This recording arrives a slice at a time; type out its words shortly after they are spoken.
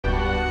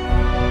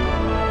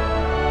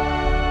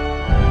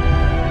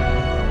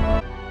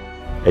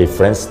Hey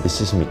friends,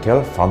 this is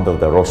Mikel, founder of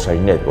the Rosary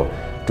Network.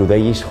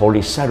 Today is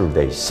Holy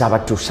Saturday,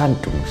 Sabbatum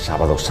Sanctum,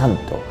 Sábado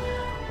Santo.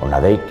 On a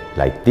day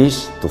like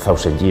this,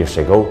 2000 years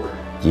ago,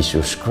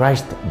 Jesus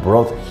Christ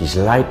brought his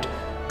light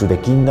to the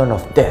kingdom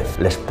of death.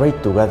 Let's pray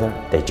together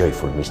the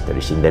joyful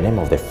mysteries. In the name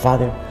of the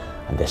Father,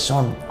 and the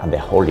Son, and the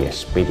Holy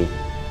Spirit.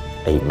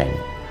 Amen.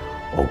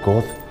 O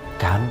God,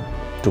 come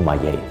to my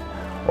aid.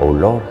 O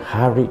Lord,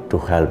 hurry to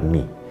help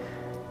me.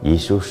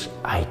 Jesus,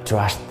 I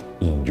trust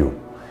in you,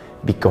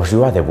 because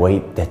you are the way,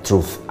 the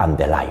truth, and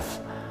the life.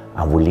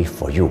 And we live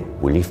for you.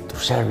 We live to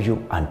serve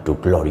you and to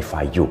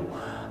glorify you.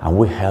 And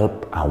we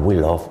help and we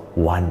love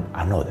one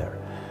another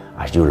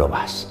as you love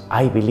us.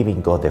 I believe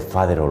in God the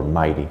Father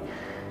Almighty,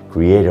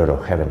 creator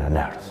of heaven and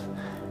earth,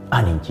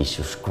 and in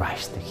Jesus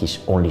Christ, his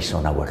only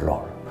Son, our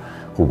Lord,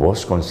 who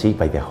was conceived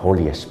by the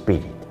Holy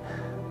Spirit,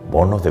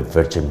 born of the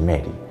Virgin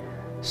Mary,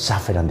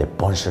 suffered under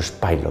Pontius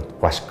Pilate,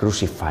 was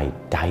crucified,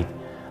 died,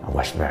 and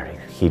was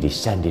buried. He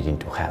descended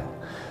into hell.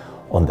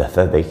 On the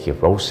third day he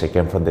rose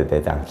again from the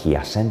dead, and he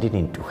ascended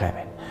into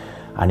heaven,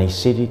 and is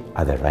seated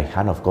at the right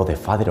hand of God the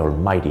Father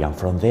Almighty, and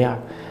from there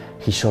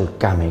he shall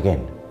come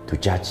again to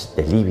judge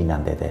the living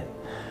and the dead.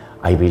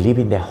 I believe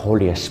in the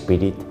Holy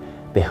Spirit,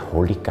 the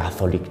Holy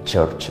Catholic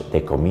Church,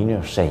 the communion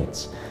of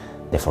saints,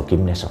 the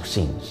forgiveness of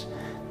sins,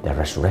 the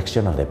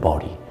resurrection of the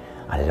body,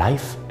 and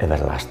life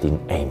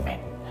everlasting. Amen.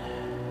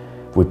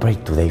 We pray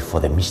today for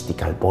the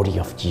mystical body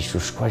of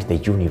Jesus Christ, the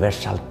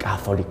universal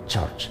Catholic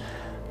Church,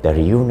 the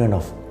reunion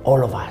of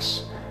all of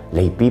us,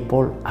 lay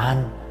people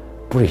and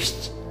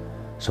priests,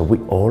 so we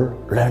all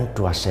learn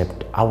to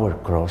accept our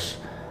cross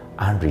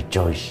and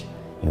rejoice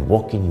in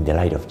walking in the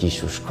light of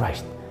Jesus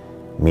Christ,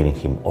 meeting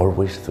him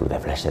always through the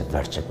Blessed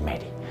Virgin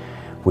Mary.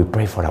 We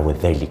pray for our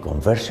daily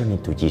conversion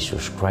into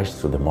Jesus Christ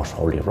through the Most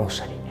Holy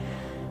Rosary,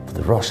 for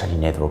the Rosary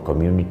Network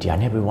community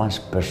and everyone's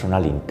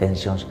personal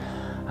intentions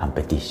and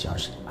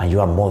petitions. And you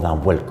are more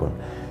than welcome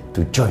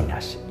to join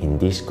us in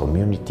this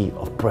community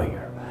of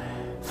prayer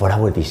for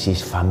our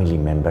deceased family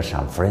members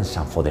and friends,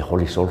 and for the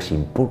holy souls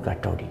in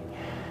purgatory.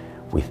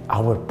 With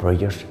our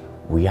prayers,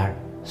 we are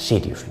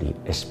seriously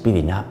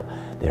speeding up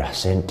their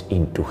ascent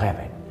into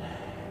heaven.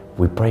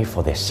 We pray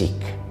for the sick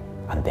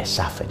and the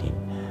suffering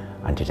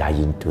and the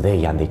dying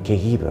today, and the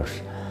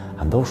caregivers,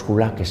 and those who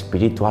lack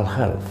spiritual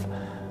health,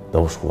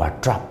 those who are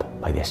trapped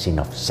by the sin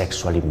of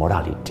sexual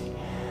immorality,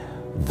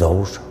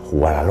 those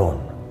who are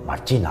alone,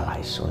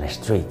 marginalized, on the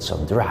streets,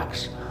 on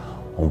drugs,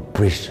 on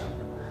prison.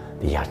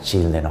 They are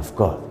children of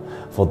God.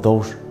 For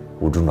those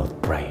who do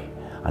not pray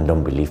and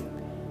don't believe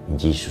in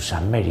Jesus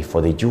and Mary,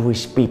 for the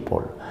Jewish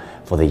people,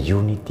 for the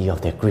unity of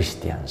the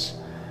Christians,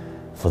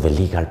 for the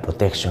legal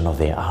protection of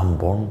the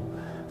unborn,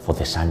 for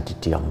the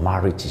sanctity of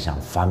marriages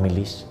and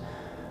families,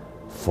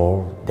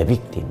 for the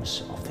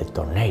victims of the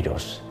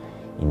tornadoes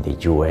in the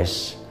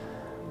US,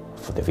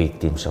 for the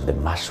victims of the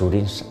mass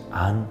shootings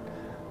and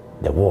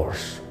the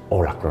wars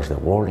all across the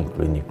world,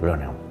 including the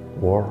colonial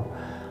war,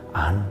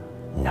 and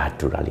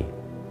naturally,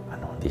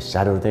 and on this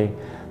Saturday,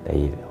 the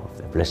Day of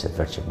the Blessed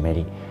Virgin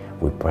Mary,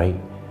 we pray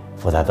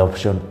for the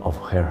adoption of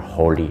her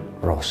Holy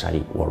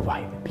Rosary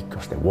worldwide,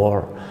 because the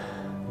world,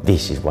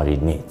 this is what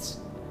it needs,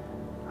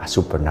 a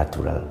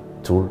supernatural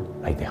tool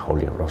like the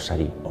Holy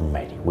Rosary of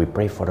Mary. We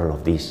pray for all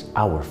of this.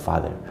 Our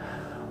Father,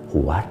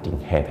 who art in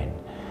heaven,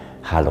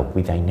 hallowed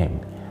be thy name.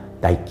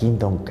 Thy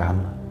kingdom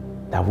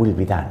come, thy will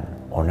be done,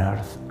 on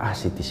earth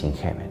as it is in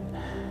heaven.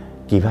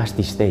 Give us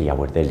this day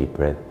our daily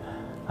bread,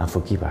 and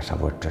forgive us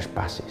our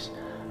trespasses,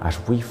 as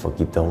we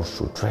forgive those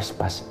who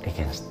trespass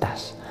against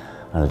us.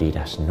 And lead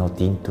us not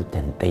into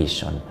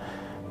temptation,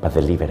 but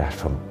deliver us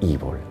from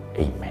evil.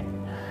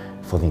 Amen.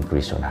 For the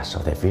increase on us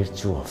of the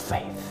virtue of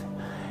faith.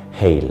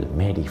 Hail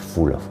Mary,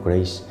 full of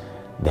grace,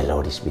 the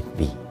Lord is with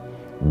thee.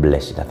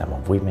 Blessed art thou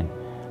among women,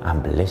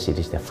 and blessed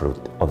is the fruit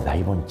of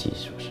thy womb,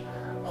 Jesus.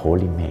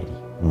 Holy Mary,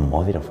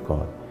 Mother of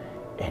God,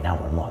 and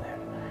our Mother,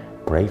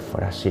 pray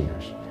for us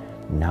sinners,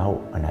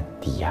 now and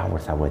at the hour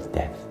of our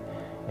death.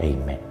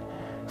 Amen.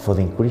 For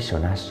the increase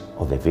on us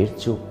of the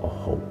virtue of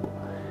hope.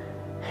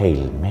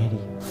 Hail Mary,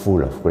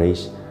 full of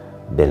grace,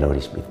 the Lord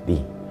is with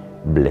thee.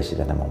 Blessed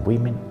art thou among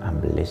women,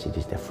 and blessed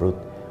is the fruit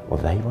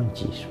of thy womb,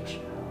 Jesus.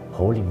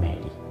 Holy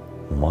Mary,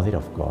 Mother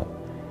of God,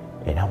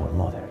 and our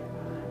Mother,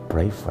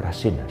 pray for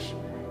us sinners,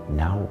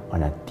 now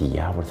and at the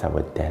hour of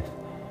our death.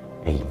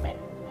 Amen.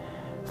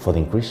 For the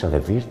increase of the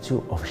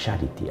virtue of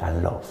charity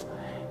and love.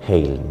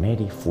 Hail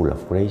Mary, full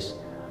of grace,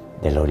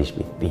 the Lord is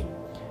with thee.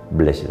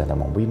 Blessed art thou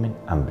among women,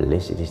 and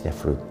blessed is the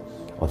fruit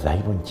of thy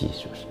womb,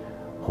 Jesus.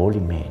 Holy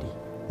Mary,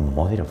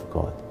 Mother of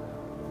God,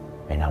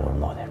 and our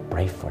Mother,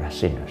 pray for us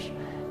sinners,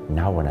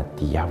 now and at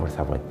the hour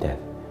of our death.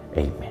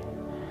 Amen.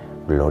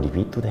 Glory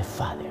be to the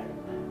Father,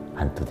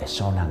 and to the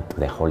Son, and to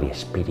the Holy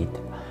Spirit,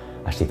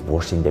 as it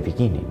was in the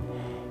beginning,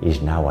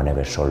 is now, and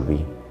ever shall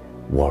be,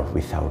 world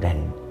without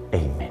end.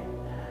 Amen.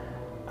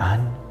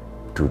 And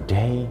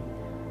today,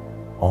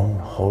 on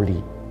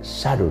Holy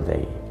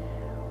Saturday,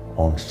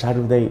 on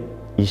Saturday,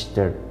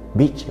 Easter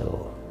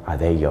Vigil, a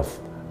day of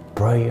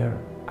prayer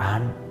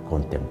and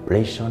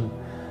contemplation,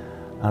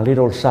 and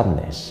little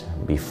sadness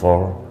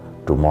before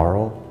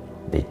tomorrow,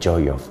 the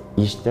joy of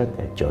Easter,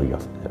 the joy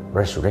of the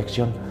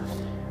resurrection,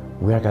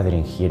 we are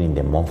gathering here in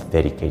the month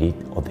dedicated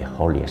of the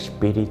Holy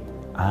Spirit,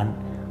 and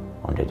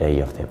on the day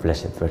of the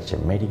Blessed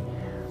Virgin Mary,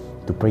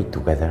 to pray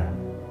together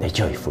the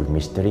joyful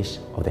mysteries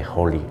of the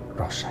Holy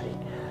Rosary.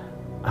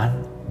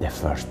 And the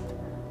first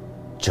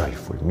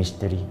joyful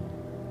mystery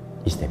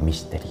is the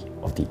mystery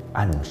of the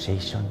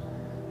Annunciation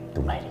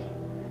to Mary,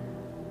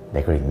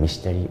 the great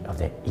mystery of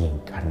the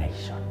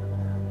Incarnation,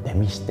 the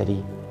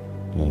mystery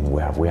in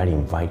where we are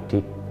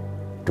invited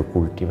to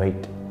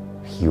cultivate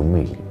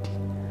humility,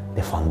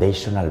 the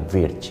foundational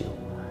virtue,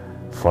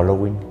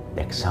 following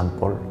the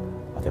example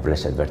of the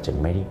Blessed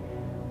Virgin Mary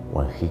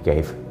when he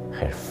gave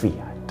her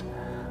fiat,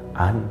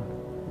 and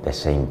the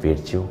same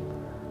virtue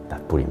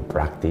that put in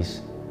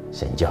practice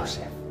Saint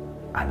Joseph,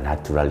 and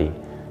naturally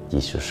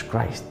Jesus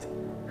Christ,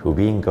 who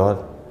being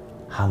God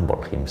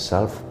humbled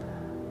himself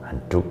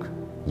and took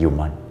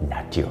human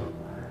nature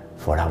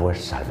for our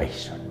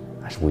salvation,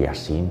 as we are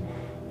seeing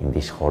in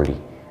this Holy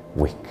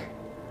Week.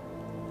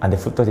 And the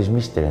fruit of this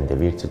mystery and the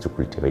virtue to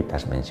cultivate,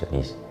 as mentioned,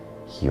 is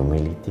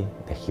humility,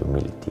 the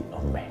humility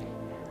of Mary.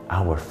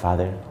 Our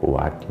Father, who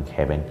art in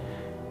heaven,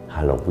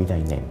 hallowed be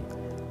thy name.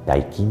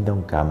 Thy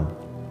kingdom come,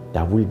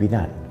 thy will be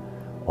done,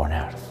 on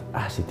earth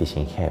as it is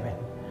in heaven.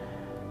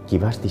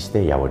 Give us this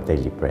day our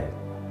daily bread,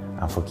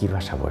 and forgive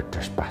us our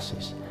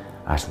trespasses,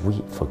 as we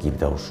forgive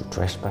those who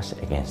trespass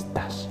against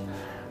us.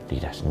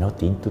 Lead us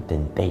not into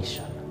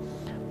temptation,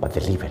 but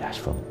deliver us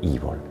from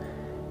evil.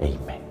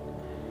 Amen.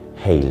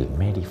 Hail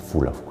Mary,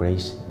 full of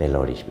grace, the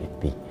Lord is with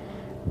thee.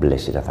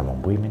 Blessed art thou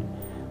among women,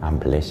 and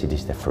blessed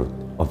is the fruit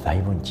of thy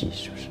womb,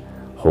 Jesus.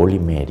 Holy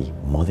Mary,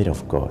 Mother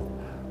of God,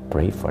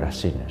 pray for us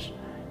sinners,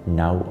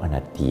 now and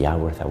at the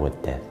hour of our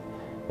death.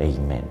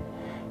 Amen.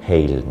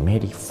 Hail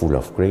Mary, full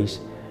of grace,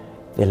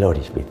 the Lord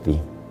is with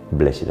thee.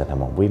 Blessed art thou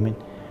among women,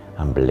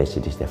 and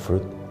blessed is the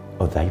fruit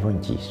of thy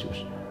womb, Jesus.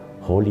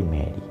 Holy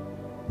Mary,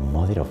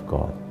 Mother of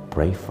God,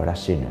 pray for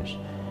us sinners,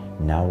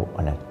 now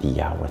and at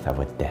the hour of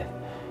our death.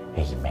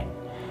 Amen.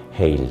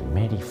 Hail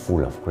Mary,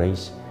 full of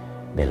grace,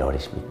 the Lord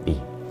is with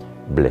thee.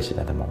 Blessed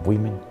art thou among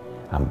women,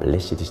 and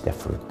blessed is the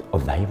fruit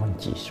of thy womb,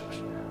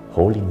 Jesus.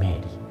 Holy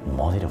Mary,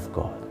 Mother of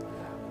God,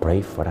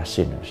 pray for us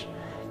sinners,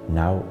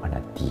 now and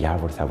at the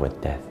hour of our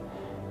death.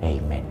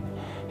 Amen.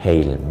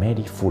 Hail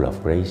Mary, full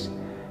of grace,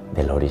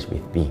 the Lord is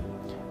with thee.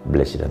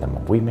 Blessed art thou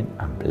among women,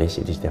 and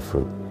blessed is the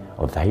fruit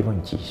of thy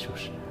womb,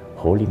 Jesus.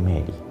 Holy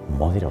Mary,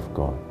 Mother of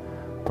God,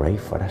 pray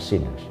for us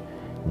sinners,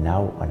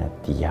 now and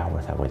at the hour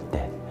of our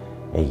death.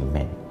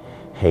 Amen.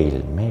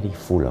 Hail Mary,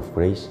 full of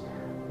grace,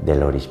 the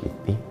Lord is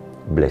with thee.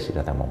 Blessed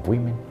art thou among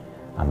women,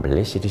 and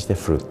blessed is the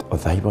fruit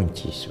of thy womb,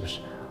 Jesus.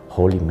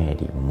 Holy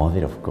Mary,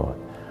 Mother of God,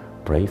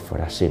 pray for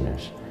us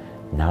sinners,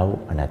 now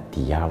and at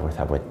the hour of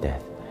our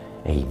death.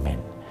 Amen.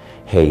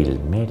 Hail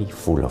Mary,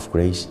 full of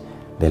grace,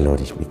 the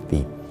Lord is with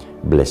thee.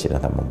 Blessed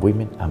art thou among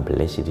women, and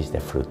blessed is the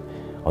fruit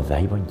of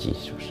thy womb,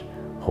 Jesus.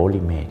 Holy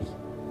Mary,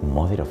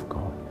 Mother of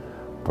God,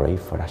 pray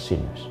for us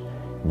sinners,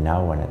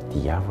 now and at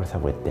the hour of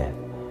our death.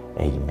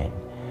 Amen.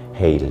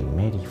 Hail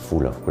Mary,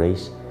 full of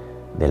grace,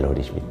 the Lord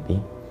is with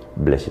thee.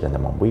 Blessed art thou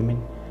among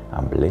women,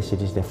 and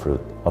blessed is the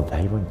fruit of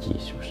thy womb,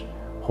 Jesus.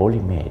 Holy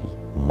Mary,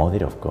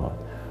 Mother of God,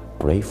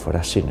 pray for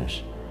us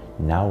sinners,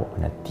 now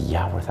and at the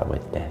hour of our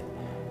death.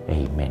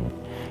 Amen.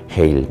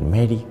 Hail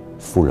Mary,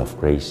 full of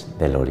grace,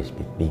 the Lord is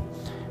with thee.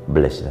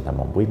 Blessed art thou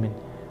among women,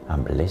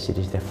 and blessed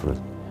is the fruit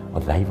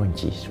of thy womb,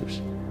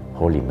 Jesus.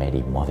 Holy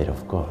Mary, Mother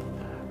of God,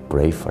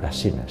 pray for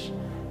us sinners,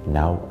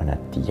 now and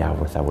at the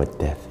hour of our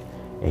death.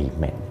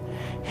 Amen.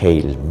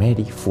 Hail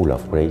Mary, full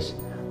of grace,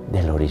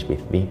 the Lord is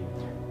with thee.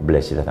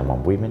 Blessed art thou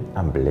among women,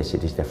 and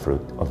blessed is the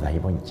fruit of thy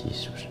womb,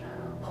 Jesus.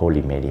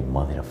 Holy Mary,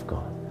 Mother of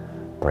God,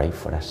 pray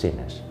for us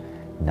sinners,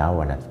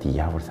 now and at the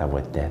hour of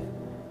our death.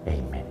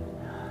 Amen.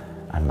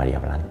 And Maria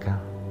Blanca,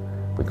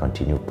 we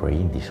continue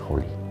praying this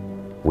Holy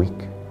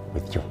Week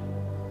with you.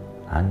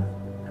 And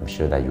I'm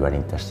sure that you are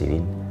interested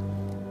in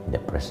the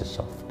presence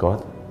of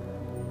God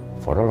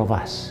for all of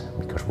us,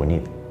 because we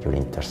need your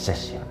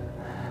intercession.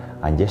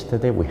 And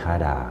yesterday we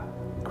had a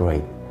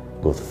great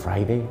Good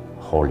Friday,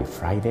 Holy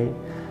Friday,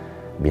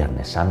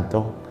 Viernes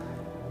Santo.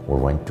 We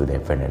went to the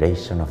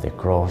veneration of the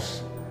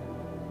cross,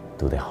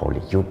 to the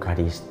Holy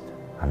Eucharist,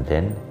 and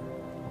then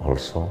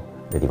also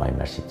the Divine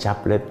Mercy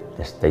Chaplet,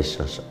 the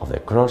Stations of the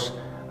Cross,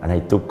 and I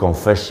took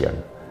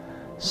confession.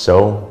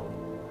 So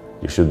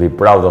you should be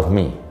proud of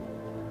me,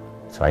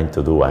 trying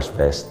to do as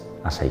best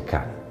as I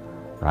can,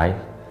 right?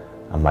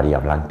 And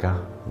Maria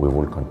Blanca, we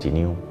will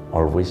continue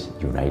always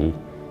united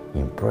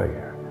in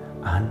prayer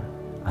and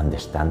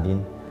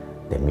understanding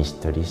the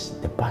mysteries,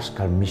 the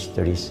Paschal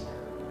mysteries,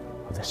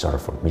 of the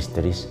sorrowful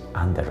mysteries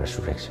and the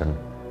resurrection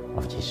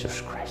of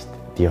Jesus Christ.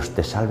 Dios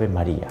te salve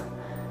María,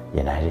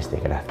 llena eres de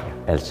gracia,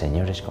 el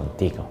Señor es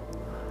contigo.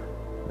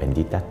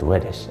 Bendita tú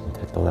eres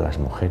entre todas las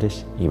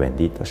mujeres y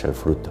bendito es el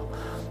fruto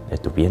de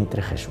tu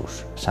vientre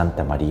Jesús.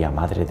 Santa María,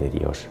 Madre de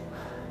Dios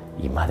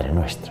y Madre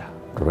nuestra,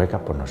 ruega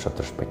por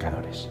nosotros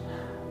pecadores,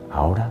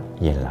 ahora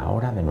y en la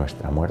hora de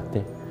nuestra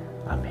muerte.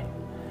 Amén.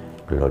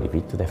 Glory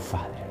be to the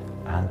Father,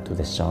 and to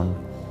the Son,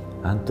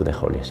 and to the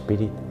Holy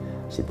Spirit,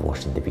 as it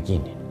was in the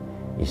beginning,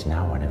 is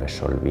now, and ever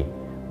shall be,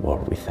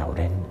 world without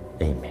end.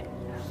 Amen.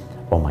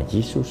 O my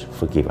Jesus,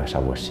 forgive us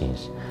our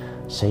sins,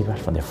 save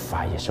us from the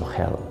fires of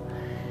hell,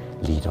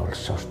 lead all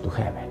souls to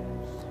heaven,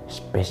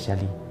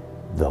 especially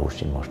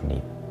those in most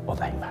need of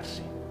thy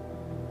mercy.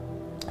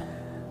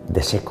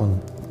 The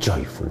second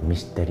joyful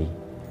mystery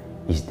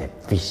is the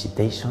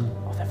visitation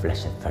of the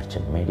Blessed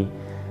Virgin Mary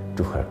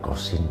to her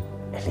cousin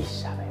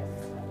Elizabeth.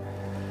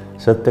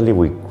 Certainly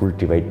we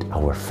cultivate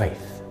our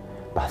faith,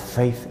 but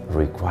faith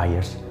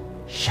requires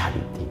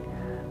charity.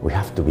 We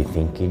have to be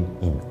thinking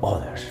in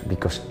others,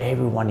 because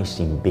everyone is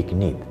in big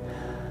need,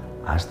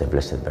 as the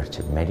Blessed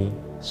Virgin Mary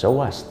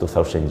saw us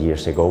 2,000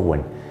 years ago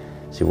when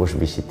she was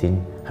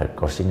visiting her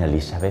cousin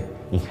Elizabeth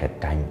in her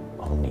time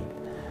of need.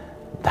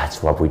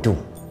 That's what we do.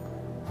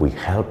 We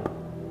help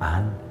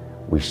and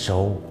we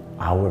show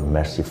our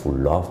merciful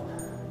love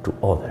to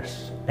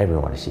others.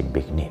 Everyone is in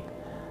big need.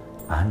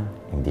 And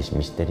in this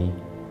mystery,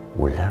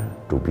 we learn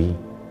to be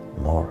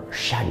more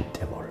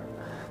charitable.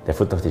 The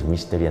fruit of this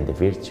mystery and the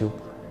virtue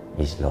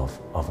is love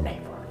of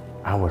neighbor.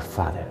 Our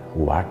Father,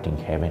 who art in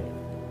heaven,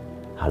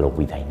 hallowed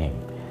be thy name.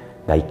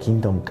 Thy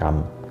kingdom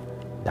come,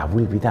 thy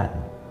will be done,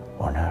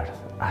 on earth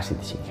as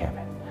it is in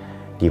heaven.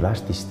 Give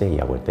us this day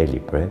our daily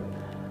bread,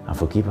 and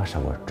forgive us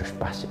our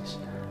trespasses,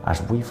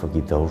 as we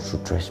forgive those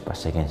who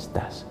trespass against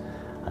us.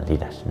 And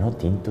lead us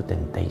not into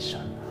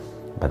temptation,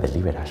 but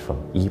deliver us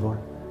from evil.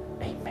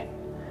 Amen.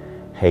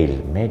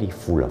 Hail Mary,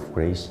 full of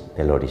grace,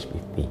 the Lord is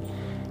with thee.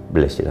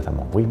 Blessed art thou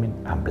among women,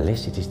 and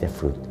blessed is the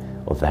fruit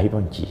of thy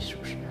womb,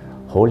 Jesus.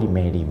 Holy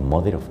Mary,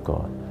 Mother of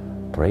God,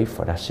 pray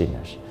for us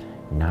sinners,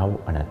 now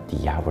and at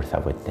the hour of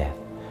our death.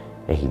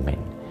 Amen.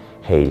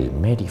 Hail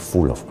Mary,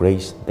 full of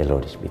grace, the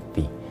Lord is with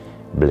thee.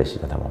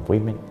 Blessed art thou among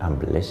women, and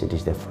blessed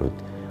is the fruit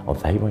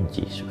of thy womb,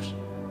 Jesus.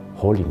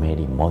 Holy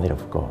Mary, Mother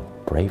of God,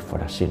 pray for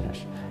us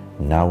sinners,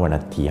 now and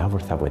at the hour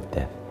of our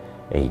death.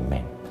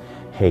 Amen.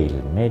 Hail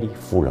Mary,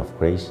 full of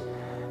grace,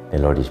 the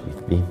Lord is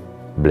with thee.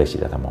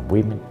 Blessed art thou among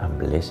women, and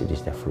blessed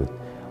is the fruit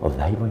of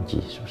thy womb,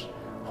 Jesus.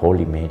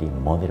 Holy Mary,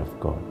 Mother of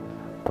God,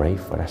 pray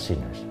for us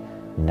sinners,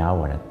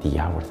 now and at the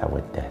hour of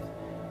our death.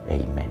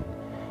 Amen.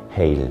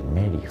 Hail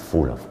Mary,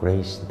 full of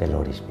grace, the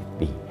Lord is with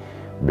thee.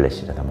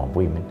 Blessed art thou among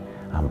women,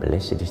 and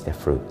blessed is the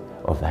fruit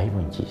of thy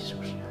womb,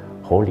 Jesus.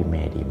 Holy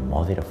Mary,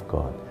 Mother of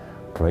God,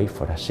 pray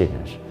for us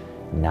sinners,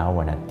 now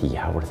and at the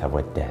hour of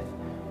our death.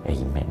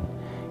 Amen.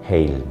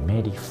 Hail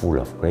Mary, full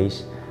of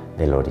grace,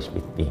 the Lord is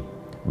with thee.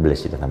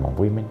 Blessed art thou among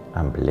women,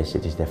 and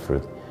blessed is the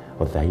fruit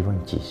of thy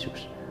womb,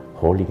 Jesus.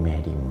 Holy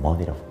Mary,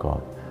 Mother of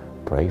God,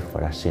 pray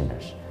for us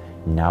sinners,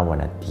 now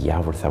and at the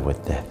hour of our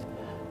death.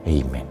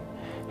 Amen.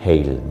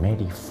 Hail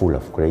Mary, full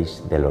of grace,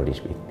 the Lord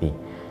is with thee.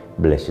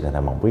 Blessed art thou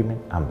among women,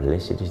 and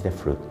blessed is the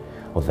fruit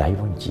of thy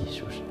womb,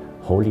 Jesus.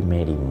 Holy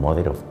Mary,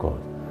 Mother of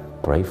God,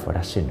 pray for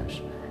us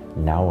sinners,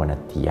 now and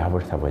at the hour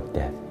of our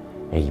death.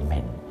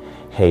 Amen.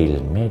 Hail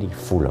Mary,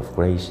 full of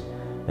grace,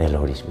 the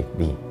Lord is with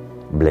thee.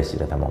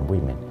 Blessed art thou among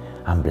women,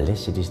 and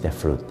blessed is the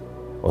fruit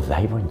of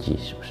thy womb,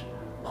 Jesus.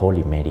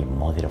 Holy Mary,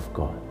 Mother of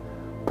God,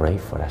 pray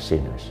for us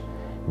sinners,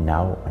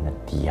 now and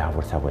at the hour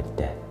of our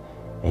death.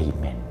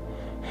 Amen.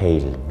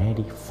 Hail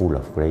Mary, full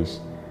of grace,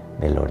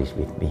 the Lord is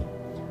with thee.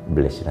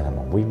 Blessed art thou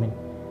among women,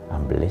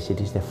 and blessed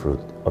is the fruit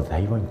of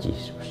thy womb,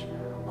 Jesus.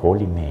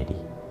 Holy Mary,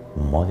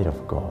 Mother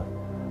of God,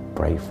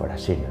 pray for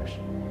us sinners,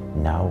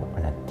 now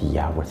and at the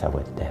hour of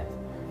our death.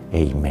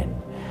 Amen.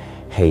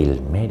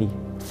 Hail Mary,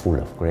 full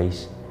of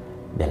grace,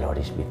 the Lord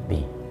is with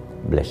thee.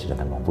 Blessed art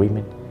thou among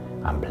women,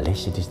 and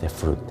blessed is the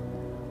fruit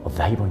of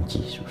thy womb,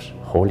 Jesus.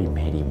 Holy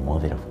Mary,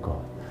 Mother of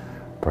God,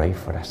 pray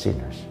for us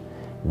sinners,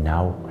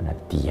 now and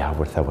at the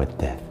hour of our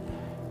death.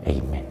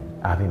 Amen.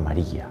 Ave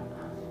Maria,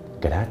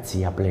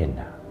 gratia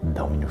plena,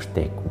 Dominus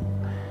tecum,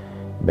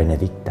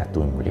 benedicta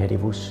tu in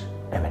mulieribus,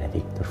 et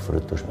benedictus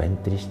fructus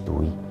ventris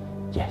tui,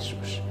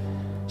 Jesus.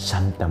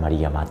 Santa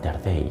Maria Mater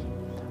Dei,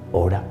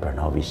 ora pro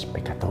nobis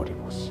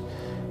peccatoribus,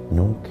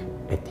 nunc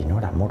et in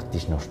hora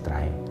mortis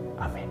nostrae.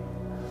 Amen.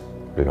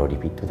 Glory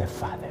be to the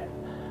Father,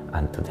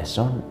 and to the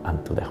Son,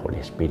 and to the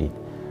Holy Spirit,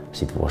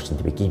 as it was in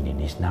the beginning,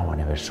 is now,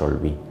 and ever shall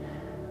be,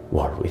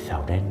 world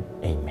without end.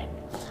 Amen.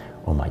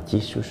 O my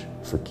Jesus,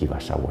 forgive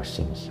us our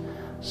sins,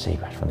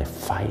 save us from the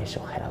fires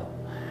of hell,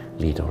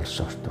 lead all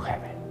souls to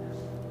heaven,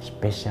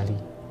 especially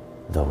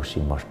those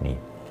in most need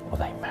of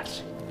thy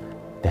mercy.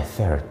 The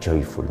third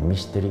joyful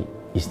mystery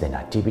is the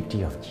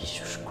Nativity of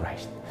Jesus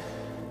Christ.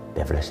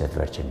 The Blessed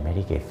Virgin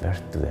Mary gave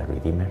birth to the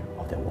Redeemer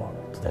of the world,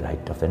 to the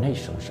light of the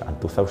nations, and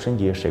 2,000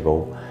 years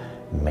ago,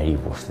 Mary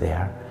was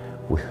there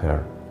with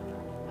her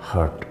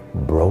heart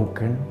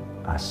broken,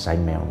 as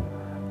Simeon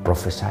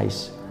prophesied,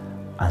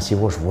 and she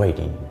was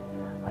waiting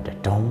at the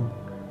tomb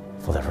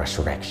for the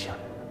resurrection.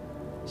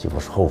 She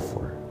was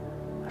hopeful,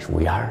 as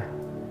we are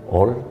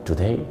all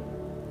today,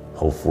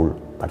 hopeful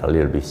but a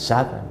little bit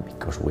sad,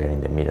 because we are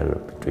in the middle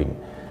between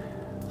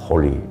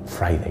Holy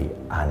Friday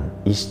and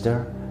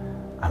Easter,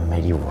 and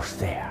Mary was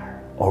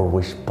there,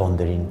 always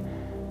pondering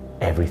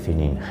everything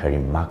in her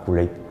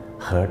immaculate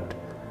heart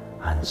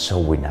and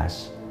showing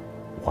us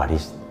what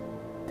is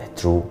the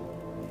true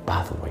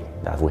pathway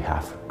that we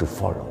have to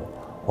follow,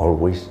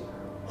 always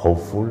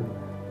hopeful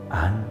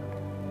and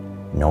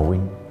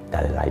knowing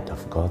that the light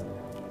of God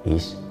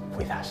is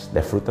with us.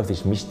 The fruit of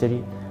this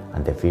mystery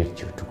and the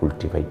virtue to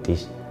cultivate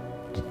this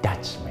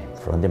detachment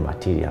from the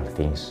material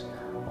things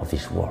of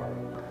this world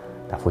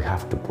that we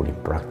have to put in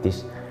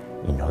practice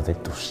in order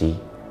to see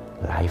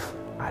life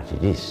as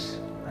it is.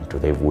 And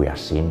today we are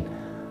seeing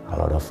a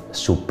lot of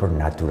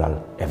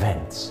supernatural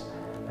events,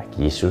 like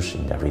Jesus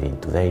in the reading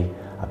today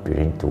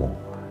appearing to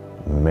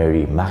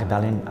Mary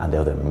Magdalene and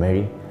the other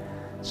Mary.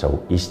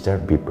 So Easter,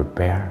 be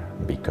prepared,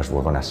 because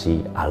we're going to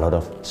see a lot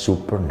of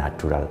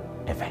supernatural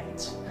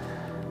events.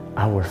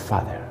 Our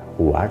Father,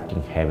 who art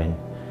in heaven,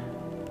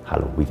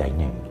 hallowed be thy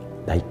name.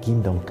 Thy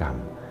kingdom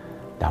come,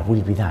 thy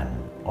will be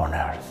done on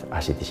earth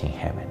as it is in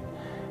heaven.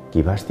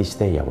 Give us this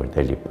day our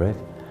daily bread,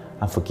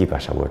 and forgive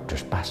us our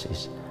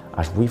trespasses,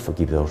 as we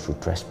forgive those who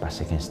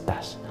trespass against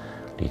us.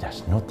 Lead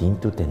us not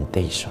into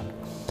temptation,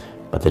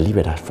 but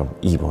deliver us from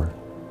evil.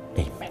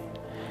 Amen.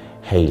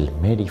 Hail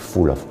Mary,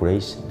 full of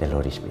grace, the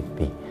Lord is with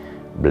thee.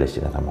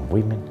 Blessed art thou among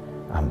women,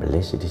 and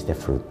blessed is the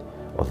fruit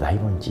of thy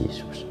womb,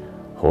 Jesus.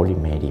 Holy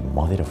Mary,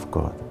 Mother of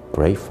God,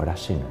 pray for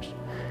us sinners,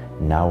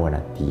 now and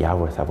at the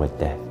hour of our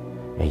death.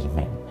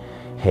 Amen.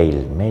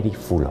 Hail Mary,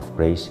 full of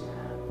grace,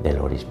 the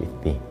Lord is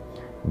with thee.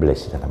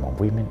 Blessed art thou among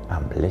women,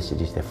 and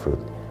blessed is the fruit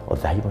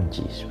of thy womb,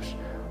 Jesus.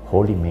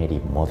 Holy Mary,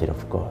 Mother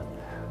of God,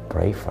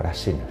 pray for us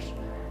sinners,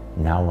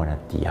 now and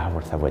at the hour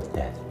of our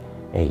death.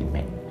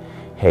 Amen.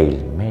 Hail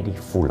Mary,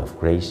 full of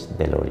grace,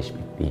 the Lord is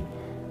with thee.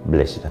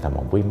 Blessed art thou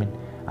among women,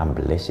 and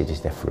blessed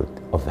is the fruit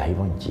of thy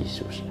womb,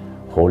 Jesus.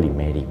 Holy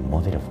Mary,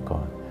 Mother of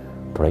God,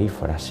 pray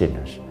for us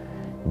sinners,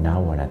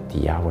 now and at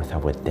the hour of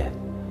our death.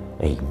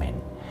 Amen.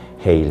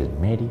 Hail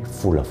Mary,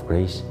 full of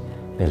grace,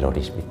 the Lord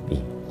is with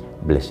thee.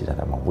 Blessed art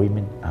thou among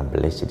women, and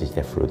blessed is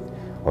the fruit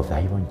of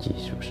thy womb,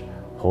 Jesus.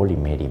 Holy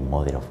Mary,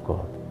 Mother of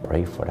God,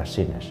 pray for us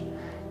sinners,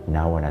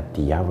 now and at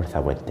the hour of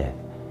our death.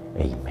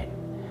 Amen.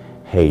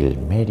 Hail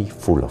Mary,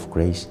 full of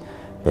grace,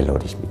 the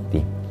Lord is with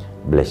thee.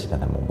 Blessed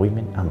art thou among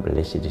women, and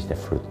blessed is the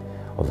fruit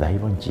of thy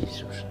womb,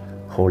 Jesus.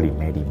 Holy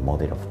Mary,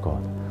 Mother of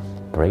God,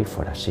 pray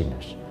for us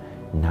sinners,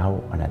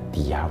 now and at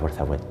the hour of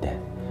our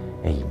death.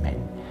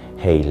 Amen.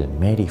 Hail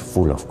Mary,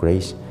 full of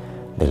grace,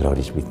 the Lord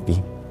is with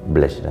thee.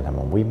 Blessed art thou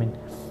among women,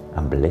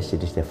 and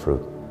blessed is the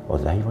fruit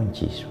of thy womb,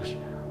 Jesus.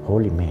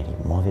 Holy Mary,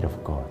 Mother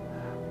of God,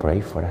 pray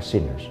for us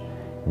sinners,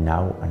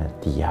 now and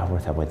at the hour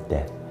of our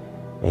death.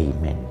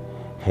 Amen.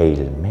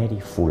 Hail Mary,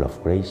 full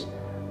of grace,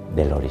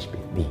 the Lord is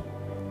with thee.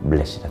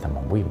 Blessed art thou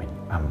among women,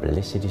 and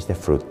blessed is the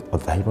fruit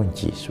of thy womb,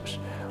 Jesus.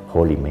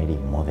 Holy Mary,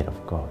 Mother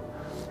of God,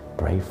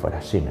 pray for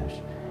us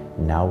sinners,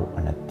 now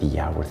and at the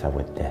hour of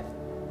our death.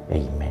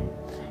 Amen.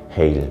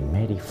 Hail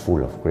Mary,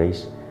 full of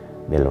grace,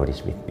 the Lord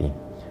is with thee.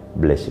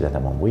 Blessed art thou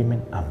among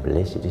women, and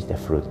blessed is the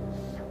fruit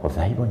of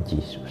thy womb,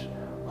 Jesus.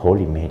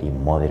 Holy Mary,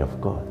 Mother of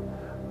God,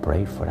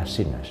 pray for us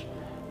sinners,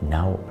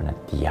 now and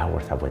at the hour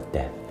of our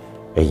death.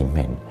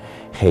 Amen.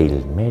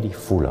 Hail Mary,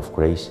 full of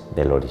grace,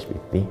 the Lord is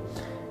with thee.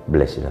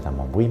 Blessed art thou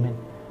among women,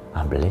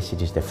 and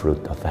blessed is the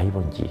fruit of thy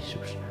womb,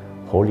 Jesus.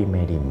 Holy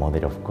Mary,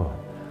 Mother of God,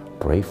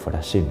 pray for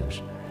us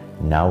sinners,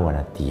 now and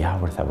at the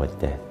hour of our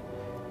death.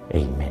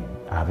 Amen.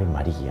 Ave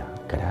Maria,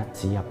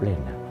 gratia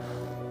plena,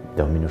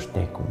 Dominus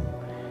tecum,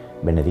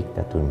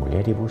 benedicta tu in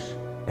mulieribus,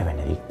 et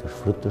benedictus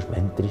fructus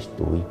ventris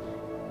tui,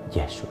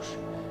 Jesus.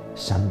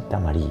 Santa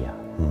Maria,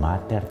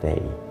 Mater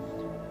Dei,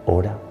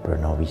 ora pro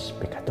nobis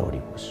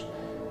peccatoribus,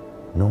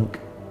 nunc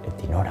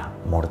et in hora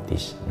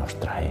mortis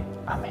nostrae.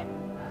 Amen.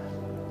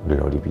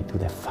 Glory be to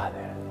the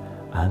Father,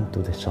 and to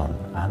the Son,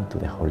 and to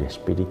the Holy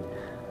Spirit,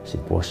 as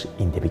it was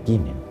in the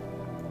beginning,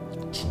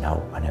 is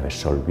now, and ever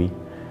shall be,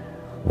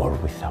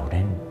 world without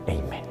end.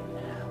 Amen.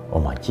 O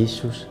my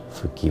Jesus,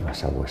 forgive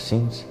us our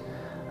sins,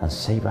 and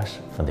save us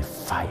from the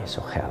fires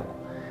of hell.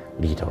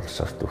 Lead all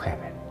souls to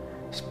heaven,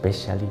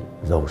 especially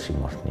those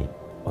in most need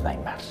of thy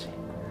mercy.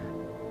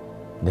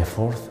 The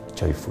fourth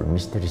joyful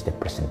mystery is the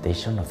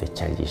presentation of the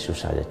child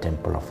Jesus at the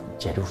temple of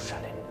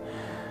Jerusalem.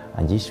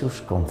 And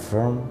Jesus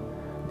confirmed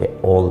the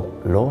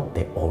old law,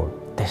 the Old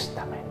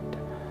Testament.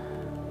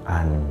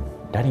 And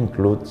that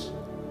includes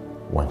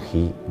when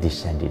he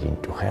descended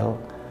into hell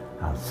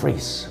and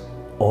frees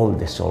all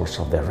the souls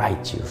of the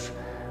righteous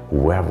who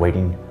were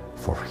waiting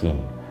for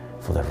him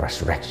for the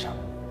resurrection.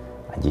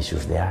 And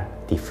Jesus there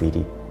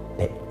defeated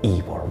the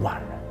evil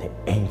one, the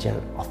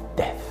angel of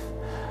death.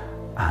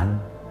 And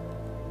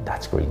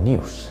that's great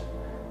news,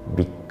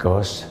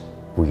 because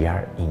we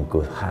are in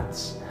good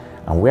hands,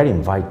 and we are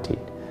invited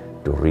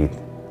to read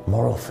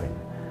more often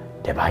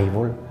the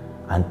Bible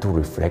and to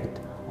reflect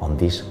on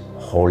these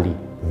holy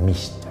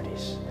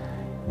mysteries.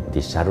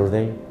 This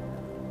Saturday,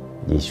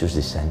 Jesus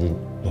descended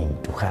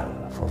into hell.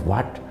 For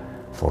what?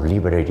 For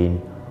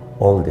liberating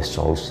all the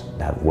souls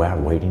that were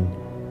waiting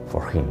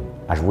for him,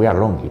 as we are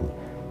longing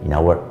in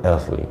our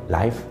earthly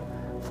life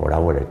for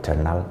our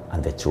eternal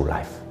and the true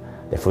life.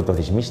 The fruit of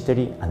this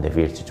mystery and the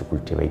virtue to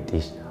cultivate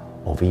is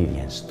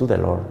obedience to the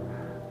Lord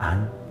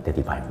and the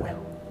divine will.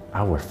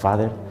 Our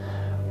Father,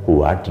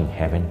 who art in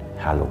heaven,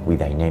 hallowed be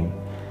thy name.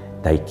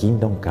 Thy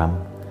kingdom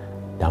come,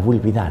 thy will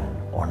be done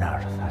on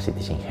earth as it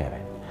is in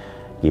heaven.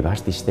 Give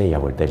us this day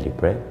our daily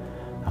bread,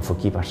 and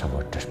forgive us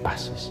our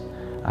trespasses,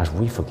 as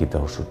we forgive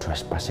those who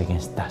trespass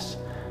against us.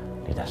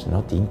 Lead us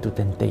not into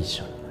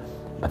temptation,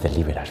 but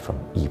deliver us from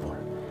evil.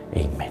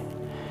 Amen.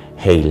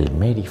 Hail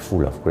Mary,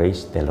 full of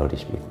grace, the Lord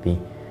is with thee.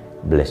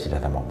 Blessed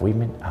art thou among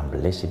women, and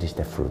blessed is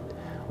the fruit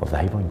of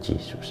thy womb,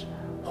 Jesus.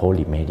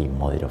 Holy Mary,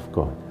 Mother of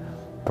God,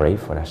 pray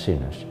for us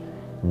sinners,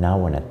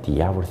 now and at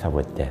the hour of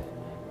our death.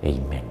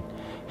 Amen.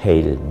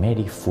 Hail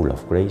Mary, full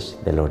of grace,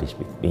 the Lord is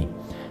with thee.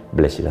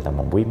 Blessed art thou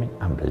among women,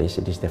 and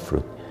blessed is the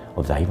fruit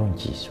of thy womb,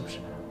 Jesus.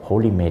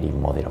 Holy Mary,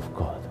 Mother of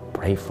God,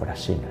 pray for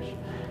us sinners,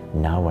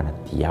 now and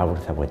at the hour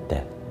of our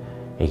death.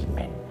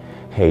 Amen.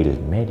 Hail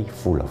Mary,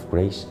 full of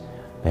grace,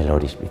 the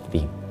Lord is with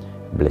thee.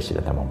 Blessed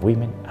art thou among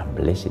women, and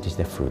blessed is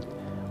the fruit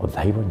of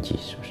thy womb,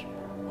 Jesus.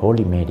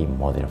 Holy Mary,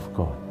 Mother of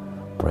God,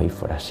 pray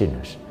for us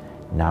sinners,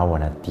 now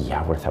and at the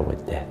hour of our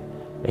death.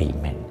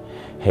 Amen.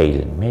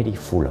 Hail Mary,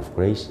 full of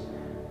grace,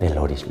 the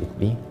Lord is with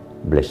thee.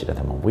 Blessed art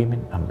thou among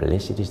women, and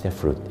blessed is the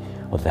fruit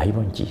of thy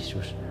womb,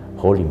 Jesus.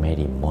 Holy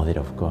Mary, Mother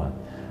of God,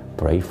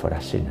 pray for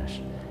us sinners,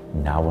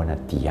 now and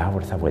at the hour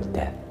of our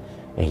death.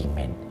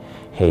 Amen.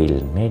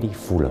 Hail Mary,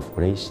 full of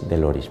grace, the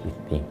Lord is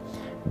with thee.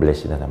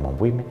 Blessed art thou among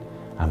women,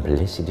 and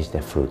blessed is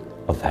the fruit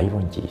of thy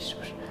womb,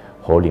 Jesus.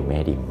 Holy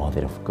Mary,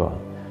 Mother of God,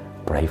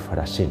 pray for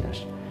us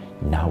sinners,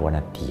 now and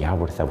at the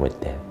hour of our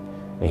death.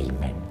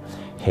 Amen.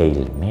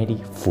 Hail Mary,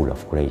 full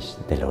of grace,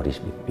 the Lord is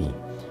with thee.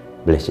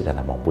 Blessed art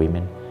thou among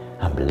women,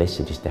 and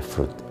blessed is the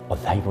fruit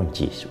of thy womb,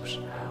 Jesus.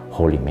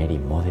 Holy Mary,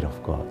 Mother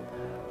of God,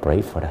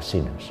 pray for us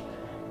sinners,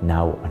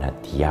 now and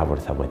at the hour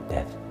of our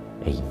death.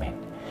 Amen.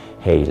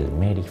 Hail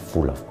Mary,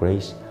 full of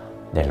grace,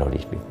 the Lord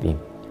is with thee.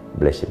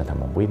 Blessed art thou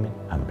among women,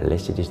 and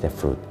blessed is the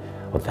fruit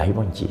of thy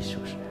womb,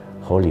 Jesus.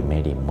 Holy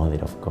Mary,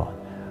 Mother of God,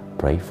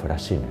 pray for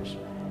us sinners,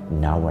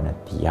 now and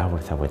at the hour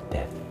of our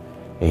death.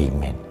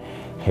 Amen.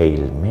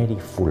 Hail Mary,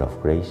 full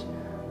of grace,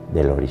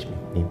 the Lord is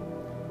with thee.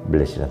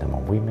 Blessed art thou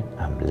among women,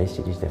 and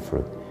blessed is the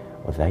fruit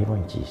of thy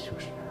womb,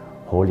 Jesus.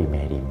 Holy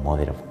Mary,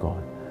 Mother of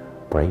God,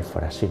 pray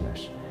for us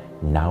sinners,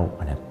 now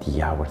and at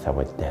the hour of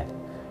our death.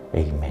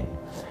 Amen.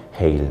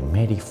 Hail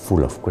Mary,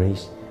 full of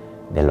grace,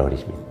 the Lord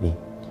is with thee.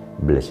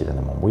 Blessed art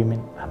thou among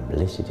women, and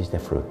blessed is the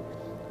fruit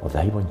of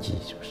thy womb,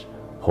 Jesus.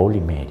 Holy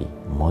Mary,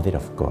 Mother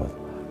of God,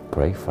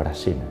 pray for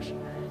us sinners,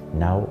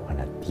 now and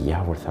at the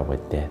hour of our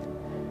death.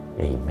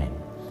 Amen.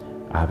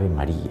 Ave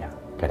Maria,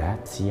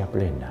 gratia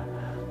plena,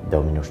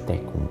 Dominus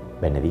tecum,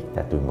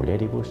 benedicta tui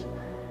mulieribus,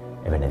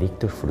 e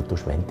benedictus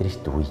fructus ventris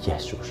tui,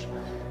 Iesus.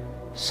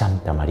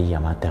 Santa Maria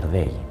Mater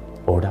Dei,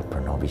 ora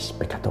pro nobis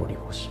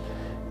peccatoribus,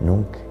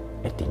 nunc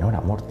et in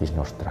hora mortis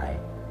nostrae.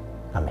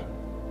 Amen.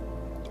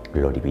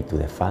 Glory be to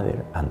the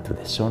Father, and to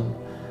the Son,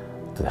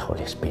 to the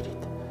Holy Spirit,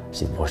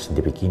 as it was in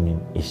the beginning,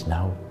 is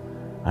now,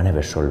 and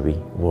ever shall be,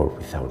 world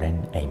without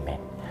end. Amen.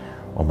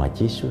 O my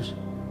Jesus,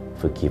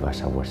 forgive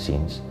us our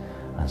sins,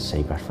 and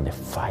save us from the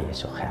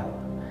fires of hell.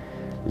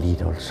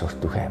 Lead all souls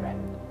to heaven,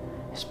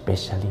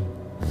 especially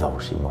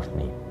those in most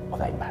need of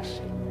thy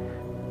mercy.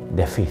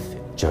 The fifth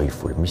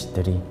joyful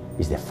mystery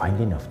is the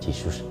finding of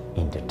Jesus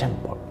in the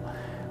temple.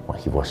 When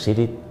he was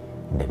seated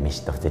in the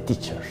midst of the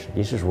teachers,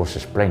 Jesus was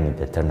explaining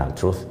the eternal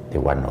truth. They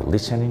were not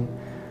listening,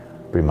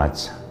 pretty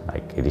much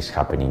like it is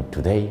happening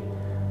today,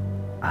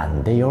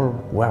 and they all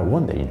were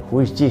wondering,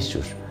 who is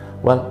Jesus?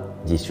 Well,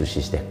 Jesus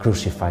is the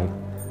crucified,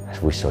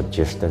 as we saw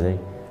yesterday,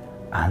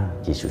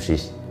 and Jesus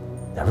is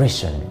the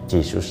risen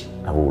Jesus,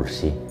 and we will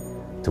see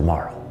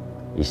tomorrow,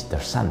 Easter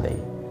Sunday.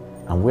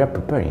 And we are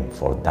preparing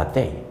for that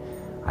day,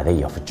 a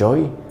day of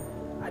joy,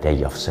 a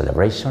day of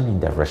celebration in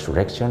the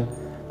resurrection.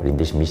 But in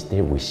this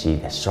mystery we see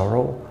the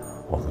sorrow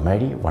of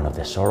Mary, one of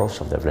the sorrows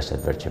of the Blessed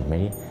Virgin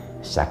Mary,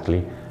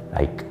 exactly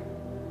like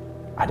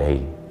a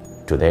day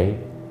today.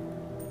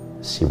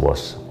 She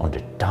was on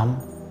the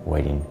tomb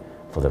waiting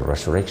for the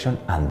resurrection,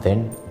 and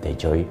then the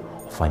joy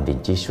of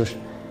finding Jesus,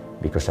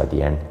 because at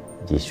the end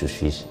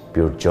Jesus is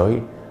pure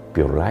joy,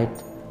 pure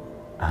light,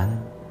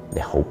 and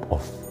the hope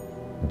of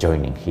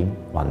joining him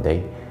one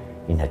day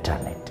in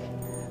eternity.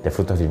 The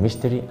fruit of this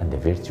mystery and the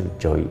virtue,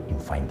 joy in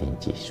finding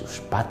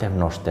Jesus. Pater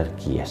noster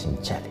qui es in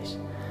celis,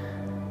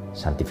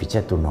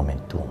 sanctificetur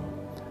nomen tuum,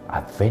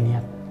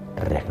 adveniat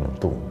regnum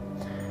tuum,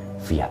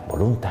 fiat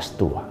voluntas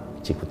tua,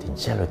 sicut in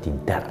cielo et in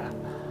terra.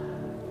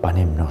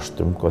 Panem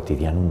nostrum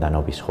quotidianum da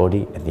nobis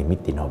hodie, et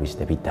dimitti nobis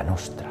debita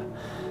nostra,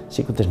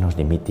 sicut es nos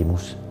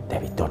dimittimus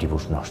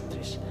debitoribus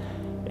nostris,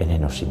 et ne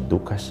nos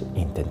inducas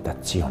in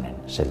tentationem,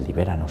 sed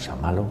libera nos a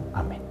malo.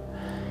 Amen.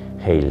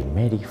 Hail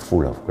Mary,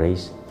 full of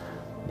grace,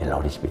 the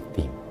Lord is with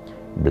thee.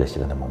 Blessed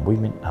art thou among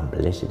women, and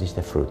blessed is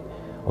the fruit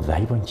of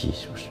thy womb,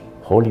 Jesus.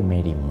 Holy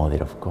Mary,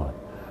 Mother of God,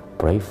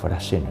 pray for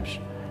us sinners,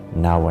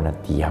 now and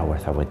at the hour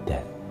of our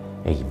death.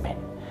 Amen.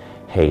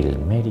 Hail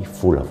Mary,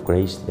 full of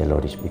grace, the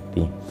Lord is with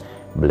thee.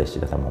 Blessed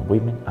art thou among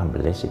women, and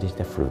blessed is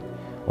the fruit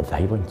of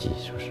thy womb,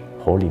 Jesus.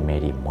 Holy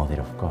Mary, Mother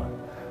of God,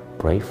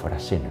 pray for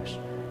us sinners,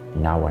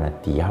 now and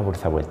at the hour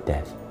of our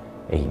death.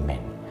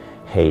 Amen.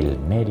 Hail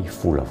Mary,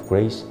 full of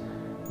grace,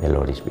 the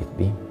Lord is with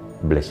thee.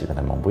 Blessed art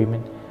thou among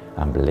women,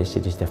 and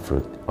blessed is the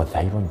fruit of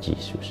thy womb,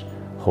 Jesus.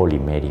 Holy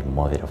Mary,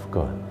 Mother of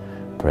God,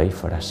 pray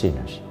for us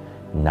sinners,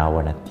 now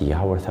and at the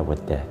hour of our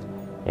death.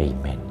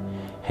 Amen.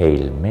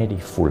 Hail Mary,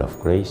 full of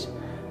grace,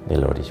 the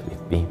Lord is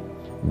with thee.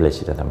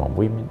 Blessed art thou among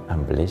women,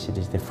 and blessed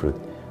is the fruit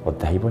of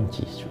thy womb,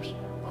 Jesus.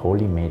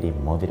 Holy Mary,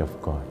 Mother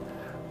of God,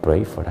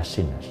 pray for us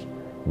sinners,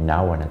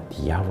 now and at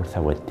the hour of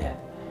our death.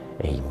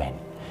 Amen.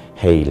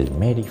 Hail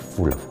Mary,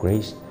 full of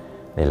grace,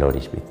 the Lord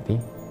is with thee.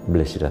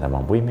 Blessed art thou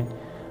among women,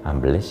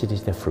 and blessed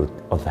is the fruit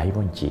of thy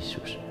womb,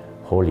 Jesus.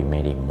 Holy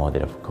Mary,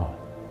 Mother of God,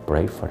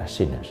 pray for us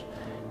sinners,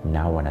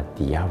 now and at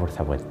the hour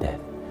of our death.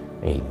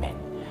 Amen.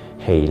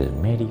 Hail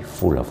Mary,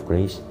 full of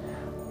grace,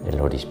 the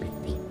Lord is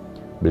with thee.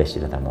 Blessed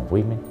art thou among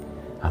women,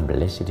 and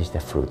blessed is the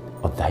fruit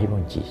of thy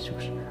womb,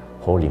 Jesus.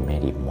 Holy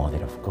Mary,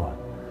 Mother of God,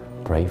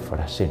 pray for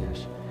us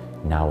sinners,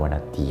 now and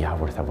at the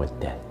hour of our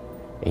death.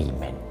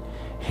 Amen.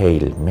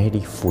 Hail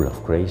Mary, full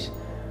of grace,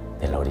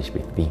 the Lord is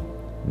with thee.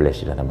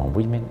 Blessed art thou among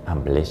women,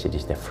 and blessed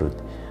is the fruit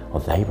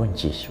of thy womb,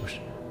 Jesus.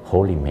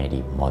 Holy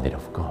Mary, Mother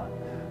of God,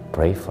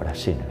 pray for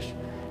us sinners,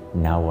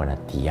 now and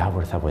at the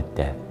hour of our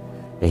death.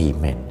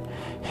 Amen.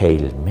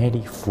 Hail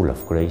Mary, full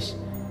of grace,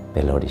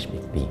 the Lord is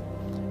with thee.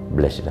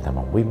 Blessed art thou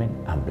among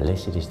women, and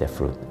blessed is the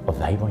fruit of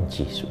thy womb,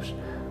 Jesus.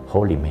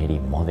 Holy Mary,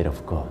 Mother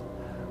of God,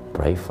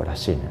 pray for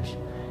us sinners,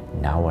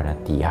 now and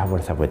at the hour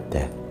of our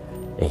death.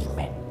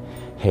 Amen.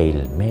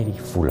 Hail Mary,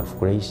 full of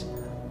grace,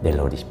 the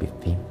Lord is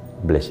with thee.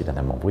 Blessed art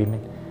thou among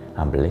women,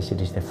 and blessed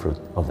is the fruit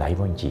of thy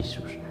womb,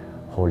 Jesus.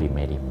 Holy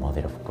Mary,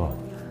 Mother of God,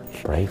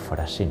 pray for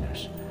us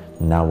sinners,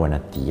 now and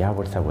at the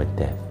hour of our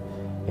death.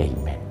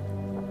 Amen.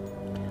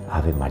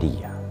 Ave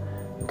Maria,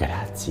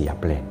 gratia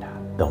plena,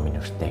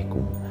 Dominus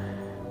tecum,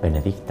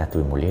 benedicta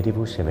tui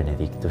mulieribus et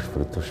benedictus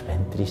fructus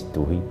ventris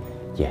tui,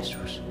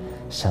 Iesus.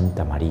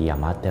 Santa Maria,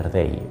 Mater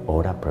Dei,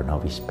 ora pro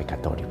nobis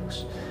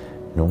peccatoribus,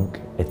 nunc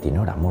et in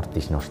hora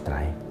mortis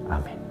nostrae.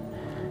 Amen.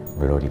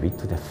 Glory be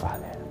to the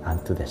Father,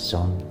 and to the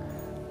Son,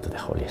 to the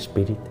Holy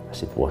Spirit,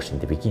 as it was in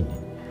the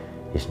beginning,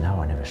 is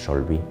now and ever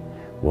shall be,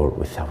 world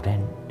without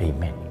end.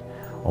 Amen.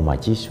 O my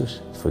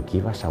Jesus,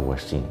 forgive us our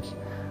sins,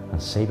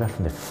 and save us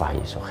from the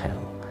fires of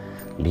hell.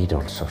 Lead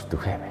all souls to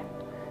heaven,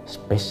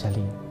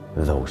 especially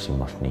those in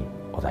most need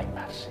of thy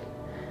mercy.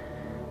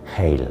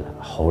 Hail,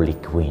 Holy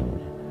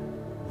Queen,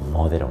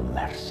 Mother of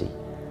Mercy,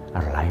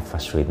 our life, our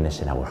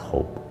sweetness, and our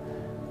hope.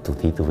 To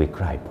thee do we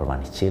cry, poor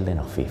man, children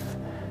of Eve.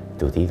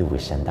 To thee do we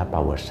send up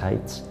our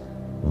sighs,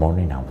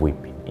 mourning and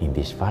weeping in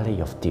this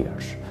valley of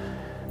tears.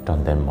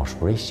 Turn then, most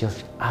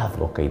gracious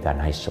Advocate, thine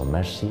eyes of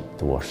mercy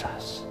towards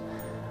us.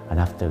 And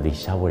after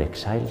this our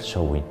exile,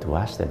 show unto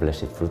us the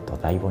blessed fruit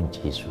of thy womb,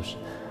 Jesus.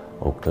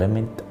 O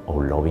clement, O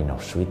loving, O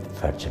sweet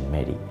Virgin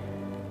Mary,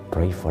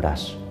 pray for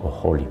us, O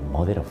Holy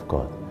Mother of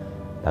God,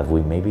 that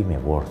we may be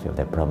made worthy of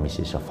the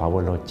promises of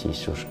our Lord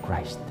Jesus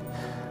Christ.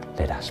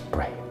 Let us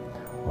pray.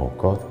 O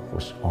God,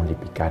 whose only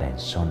begotten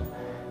Son,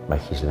 by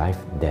his life,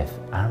 death,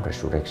 and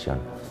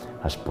resurrection,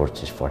 has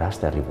purchased for us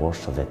the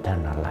rewards of the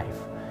eternal life,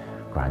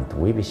 grant,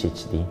 we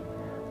beseech thee,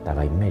 that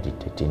by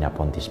meditating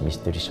upon these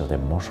mysteries of the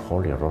most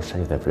holy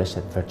Rosary of the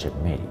Blessed Virgin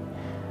Mary,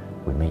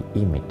 we may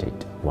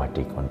imitate what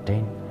they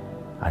contain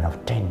and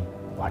obtain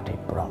what they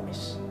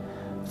promise.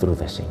 Through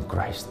the same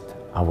Christ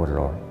our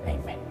Lord.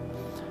 Amen.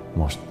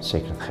 Most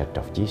Sacred Heart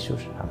of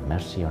Jesus, have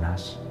mercy on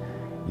us.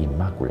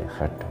 Immaculate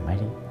Heart of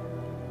Mary,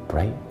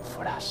 pray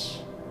for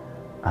us.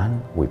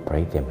 And we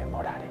pray the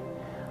Memorare.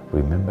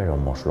 Remember, O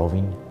most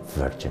loving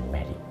Virgin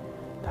Mary,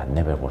 that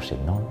never was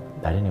it known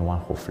that anyone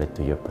who fled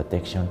to your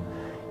protection,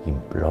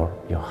 implored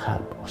your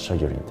help, or sought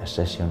your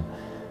intercession,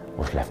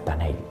 was left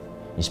unaided.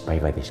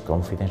 Inspired by this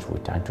confidence, we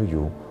turn to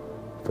you,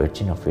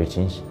 Virgin of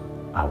Virgins,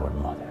 our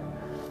Mother.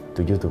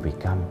 To you to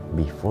become,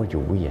 before you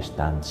we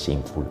stand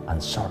sinful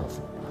and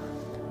sorrowful.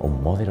 O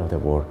Mother of the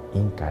Word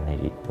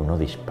incarnated, do not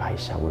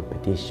despise our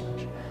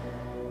petitions,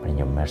 but in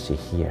your mercy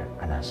hear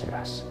and answer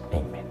us.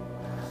 Amen.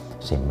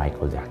 Saint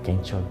Michael the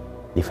Archangel,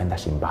 defend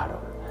us in battle.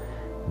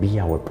 Be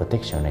our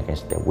protection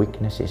against the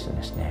weaknesses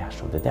and snares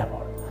of the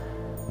devil.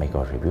 May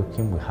God rebuke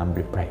him, we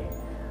humbly pray.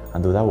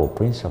 And do thou, O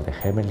Prince of the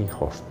heavenly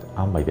host,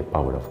 and by the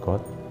power of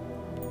God,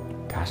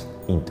 cast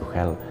into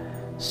hell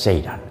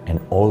Satan and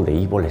all the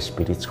evil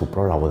spirits who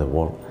prowl over the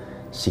world,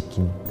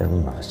 seeking the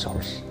ruin of the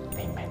souls.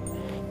 Amen.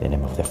 In the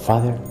name of the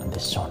Father, and the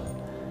Son,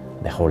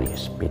 and the Holy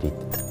Spirit.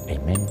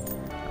 Amen.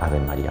 Ave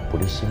Maria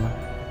Purísima,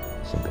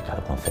 sin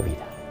pecado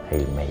concebida.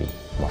 Hail Mary,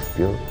 most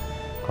pure,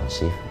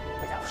 conceived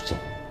without sin.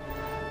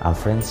 And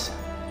friends,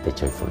 the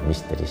joyful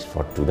mysteries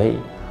for today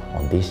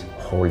on this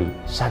Holy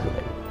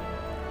Saturday,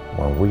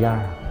 when we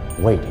are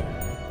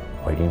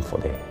waiting for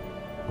the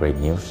great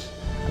news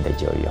and the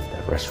joy of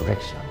the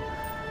resurrection.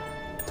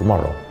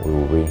 Tomorrow we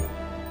will be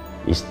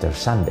Easter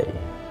Sunday,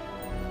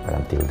 but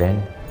until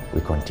then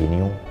we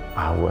continue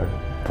our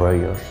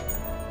prayers,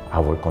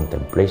 our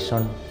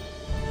contemplation,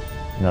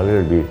 and a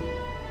little bit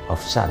of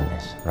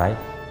sadness, right?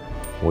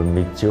 We'll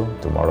meet you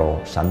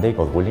tomorrow Sunday,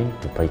 God willing,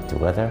 to pray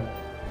together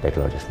the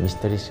glorious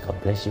mysteries.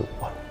 God bless you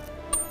all.